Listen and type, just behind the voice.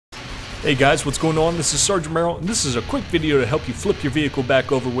Hey guys, what's going on? This is Sergeant Merrill, and this is a quick video to help you flip your vehicle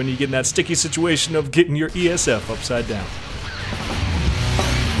back over when you get in that sticky situation of getting your ESF upside down.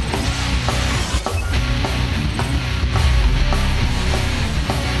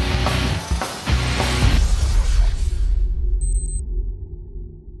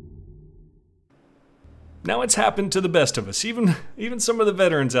 Now it's happened to the best of us, even some of the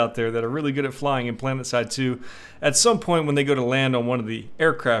veterans out there that are really good at flying in Planetside 2. At some point when they go to land on one of the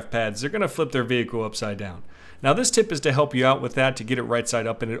aircraft pads, they're going to flip their vehicle upside down. Now this tip is to help you out with that, to get it right side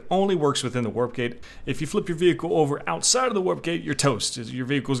up, and it only works within the warp gate. If you flip your vehicle over outside of the warp gate, you're toast. Your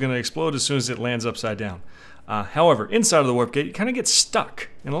vehicle is going to explode as soon as it lands upside down. However, inside of the warp gate, you kind of get stuck,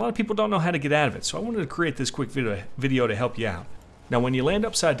 and a lot of people don't know how to get out of it. So I wanted to create this quick video to help you out. Now when you land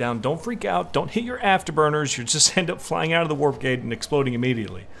upside down, don't freak out, don't hit your afterburners, you'll just end up flying out of the warp gate and exploding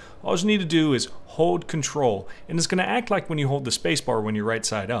immediately. All you need to do is hold control, and it's going to act like when you hold the spacebar when you're right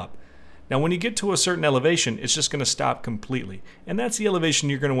side up. Now when you get to a certain elevation, it's just going to stop completely, and that's the elevation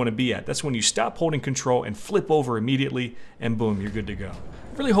you're going to want to be at. That's when you stop holding control and flip over immediately, and boom, you're good to go.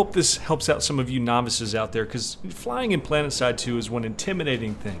 I really hope this helps out some of you novices out there, because flying in Planetside 2 is one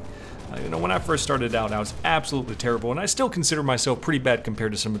intimidating thing. When I first started out, I was absolutely terrible, and I still consider myself pretty bad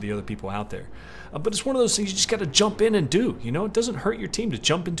compared to some of the other people out there. But it's one of those things you just got to jump in and do. It doesn't hurt your team to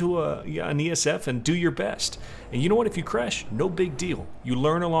jump into an ESF and do your best. And you know what? If you crash, no big deal. You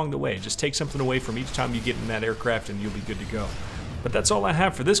learn along the way. Just take something away from each time you get in that aircraft, and you'll be good to go. But that's all I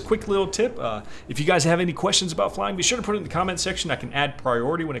have for this quick little tip. If you guys have any questions about flying, be sure to put it in the comment section. I can add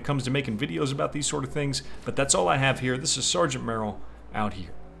priority when it comes to making videos about these sort of things. But that's all I have here. This is Sergeant Merrill out here.